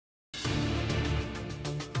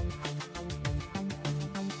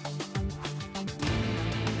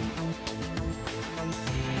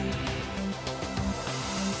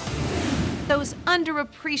Those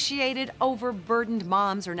underappreciated, overburdened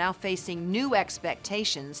moms are now facing new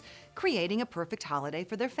expectations, creating a perfect holiday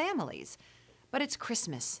for their families. But it's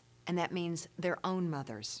Christmas, and that means their own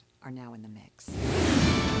mothers are now in the mix.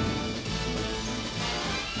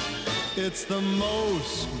 It's the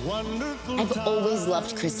most wonderful I've always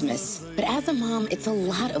loved Christmas, but as a mom, it's a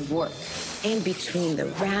lot of work. And between the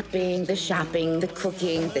wrapping, the shopping, the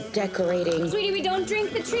cooking, the decorating. Sweetie, we don't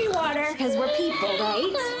drink the tree water because we're people,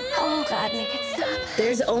 right? Oh, God, make it stop.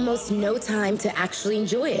 There's almost no time to actually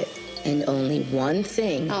enjoy it. And only one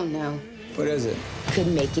thing. Oh, no. What is it? Could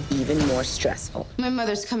make it even more stressful. My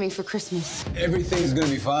mother's coming for Christmas. Everything's gonna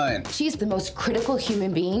be fine. She's the most critical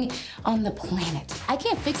human being on the planet. I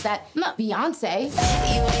can't fix that. I'm not Beyonce.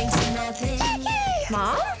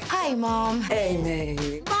 Mom? Hi, Mom.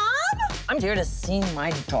 Amy. I'm here to see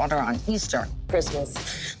my daughter on Easter. Christmas.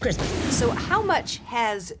 So how much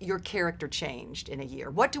has your character changed in a year?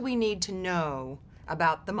 What do we need to know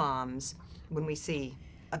about the moms when we see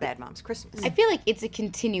A Bad Mom's Christmas? I feel like it's a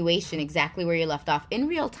continuation exactly where you left off in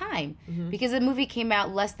real time, because the movie came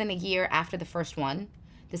out less than a year after the first one.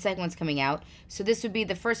 The second one's coming out. So this would be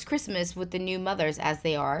the first Christmas with the new mothers as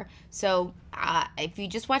they are. So if you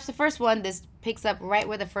just watch the first one, this picks up right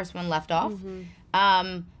where the first one left off.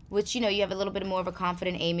 Which, you know, you have a little bit more of a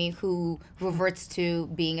confident Amy who reverts to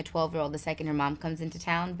being a 12-year-old the second her mom comes into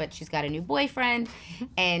town, but she's got a new boyfriend,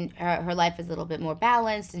 and her life is a little bit more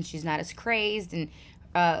balanced, and she's not as crazed, and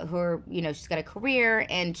she's got a career,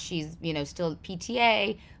 and she's, still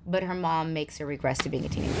PTA, but her mom makes her regress to being a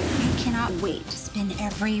teenager. I cannot wait to spend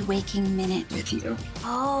every waking minute with you.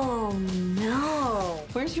 Oh, no.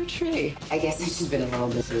 Where's your tree? I guess she's been a little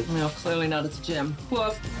busy. Well, clearly not at the gym.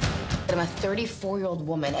 Woof. I'm a 34-year-old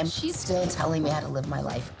woman, and she's still telling me how to live my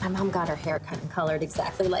life. My mom got her hair cut and colored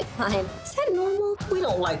exactly like mine. Is that normal? We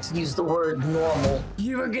don't like to use the word normal.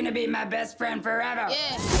 You are gonna be my best friend forever.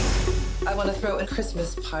 Yeah. I want to throw a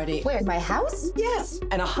Christmas party. Where, my house? Yes,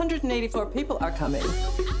 and 184 people are coming.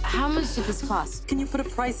 How much did this cost? Can you put a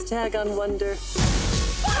price tag on wonder?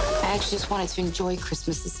 I actually just wanted to enjoy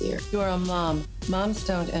Christmas this year. You're a mom. Moms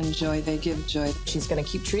don't enjoy, they give joy. She's gonna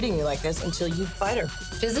keep treating you like this until you fight her.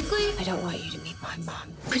 Physically, I don't want you to meet my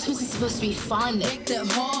mom. Christmas is supposed to be fun.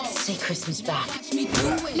 Say Christmas back.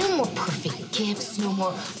 No more perfect gifts, no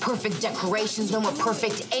more perfect decorations, no more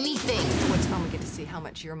perfect anything. What's fun, we get to see how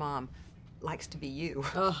much your mom likes to be you.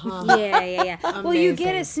 Yeah. Well, you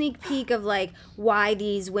get a sneak peek of like why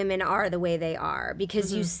these women are the way they are,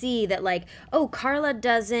 because you see that like, oh, Carla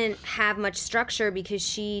doesn't have much structure because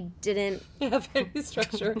she didn't have any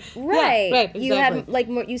structure. Right. Yeah, right. Exactly. You have like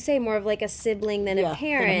more, you say more of like a sibling than a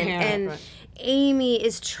parent, and right. Amy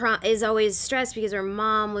is always stressed because her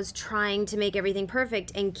mom was trying to make everything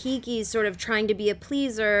perfect, and Kiki's sort of trying to be a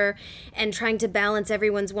pleaser and trying to balance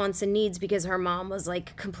everyone's wants and needs because her mom was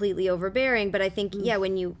like completely overbearing. But I think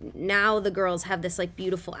when now the girls have this like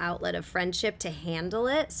beautiful outlet of friendship to handle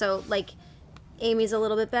it. So like Amy's a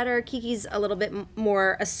little bit better, Kiki's a little bit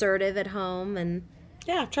more assertive at home, and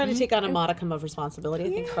trying to take on a modicum of responsibility. I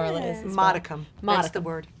think Carla is. Modicum. That's the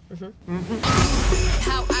word.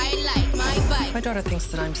 How I like my bike. My daughter thinks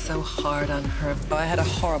that I'm so hard on her, but I had a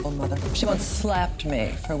horrible mother. She once slapped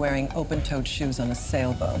me for wearing open-toed shoes on a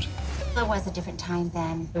sailboat. It was a different time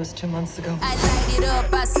then. It was 2 months ago. I light it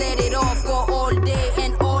up, I set it off for all day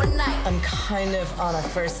and all night. I'm kind of on a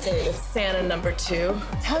first date with Santa number 2.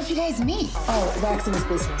 How'd you guys meet? Oh, that's in his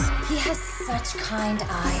business. He has such kind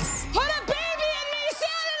eyes. Put a baby in me,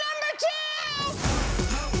 Santa number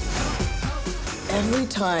 2! Every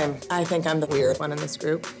time I think I'm the weird one in this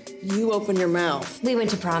group, you open your mouth. we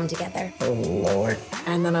went to prom together. Oh, Lord.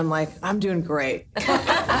 And then I'm like, I'm doing great.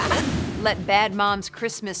 Let Bad Mom's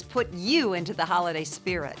Christmas put you into the holiday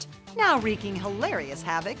spirit. Now wreaking hilarious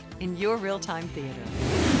havoc in your real-time theater.